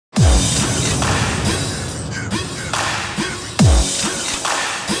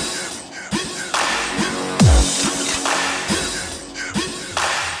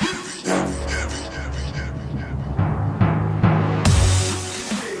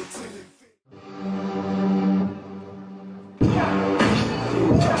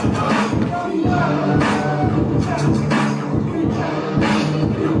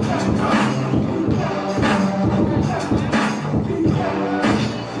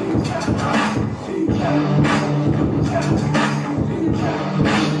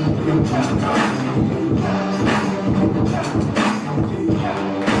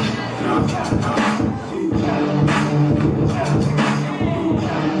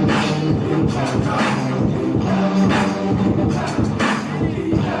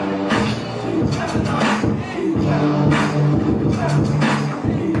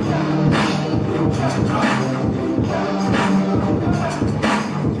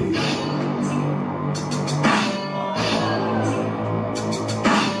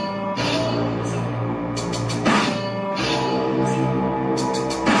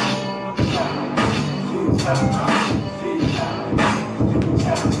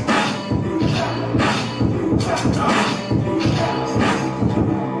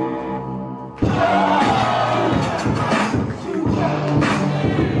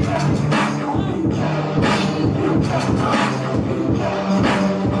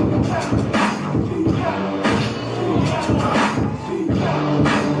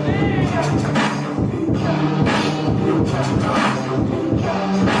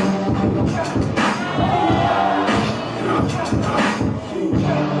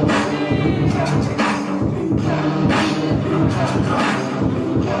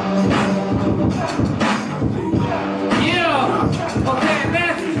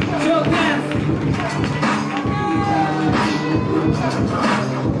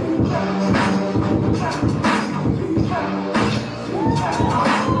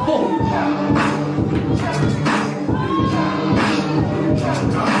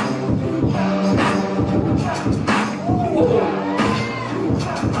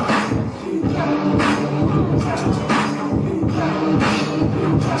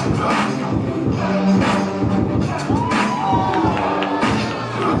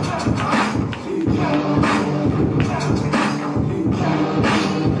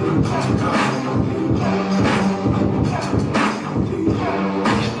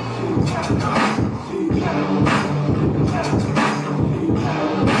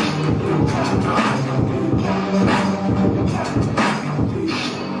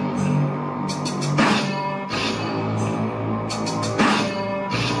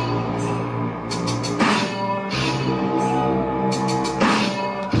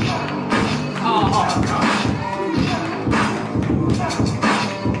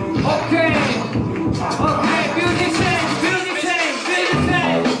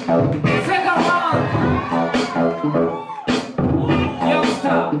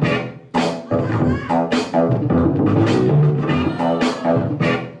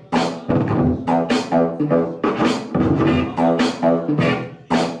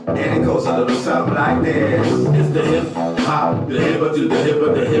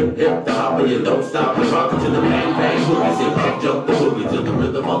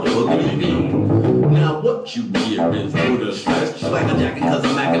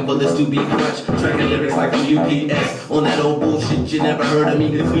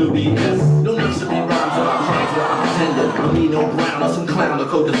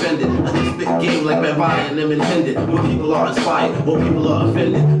Well, people are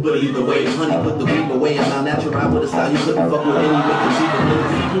offended, but either way, honey, put the weave away. I'm not natural with a style you couldn't fuck with anyway.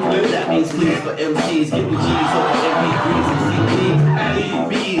 Conceivably, that means please for MCs, give me G's over MP3s and CDs.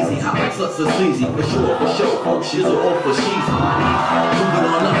 Be easy, hot like sluts are sleazy, for sure, folk shizzle or for sheezy. Moving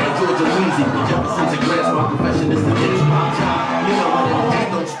on up like Georgia Wheezy, the Jeffersons and Grants, my profession is to get my job. You know what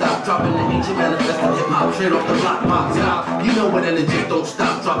energy don't stop, dropping the ancient manifested hip-hop straight off the block, my top. You know what energy don't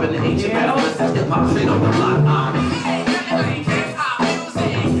stop, dropping the ancient manifested hip-hop straight off the block,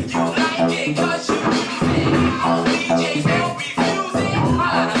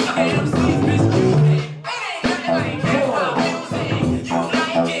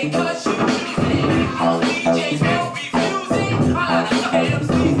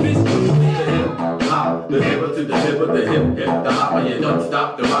 the hopper, you don't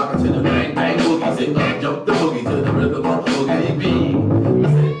stop the rocker to the bang bang boogie, sing up, jump the boogie to the rhythm of the boogie beat.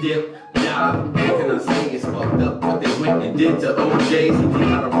 I said dip, down, what can I say? It's fucked up what they went and did to OJ's. He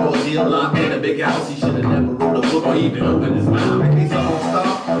got a raw deal locked in a big house. He should have never wrote a book or even opened his mouth. He's a whole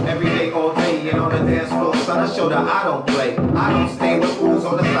star, every day, all day, and on the dance floor, son, I show that I don't play. I don't stay with fools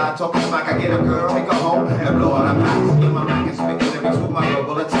on the side talking smack. I get a girl, take her home, and blow out a pack. In my Mac and spit lyrics with my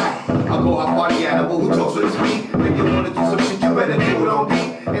verbal attack. I go out party animal who talks with his feet. If you wanna do some shit, you better do it on me.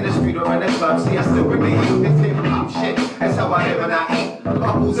 In the street or in the club, see I still bring the heat. This hip-hop shit, that's how I live and I eat.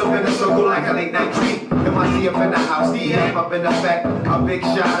 I moves up in a circle like a late night treat. MIC up in the house, DM up in effect. A big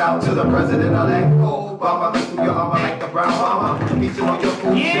shout out to the president-elect. Oh, Obama, me through your armor like the brown mama. Beating on your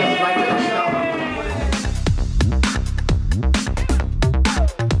food just like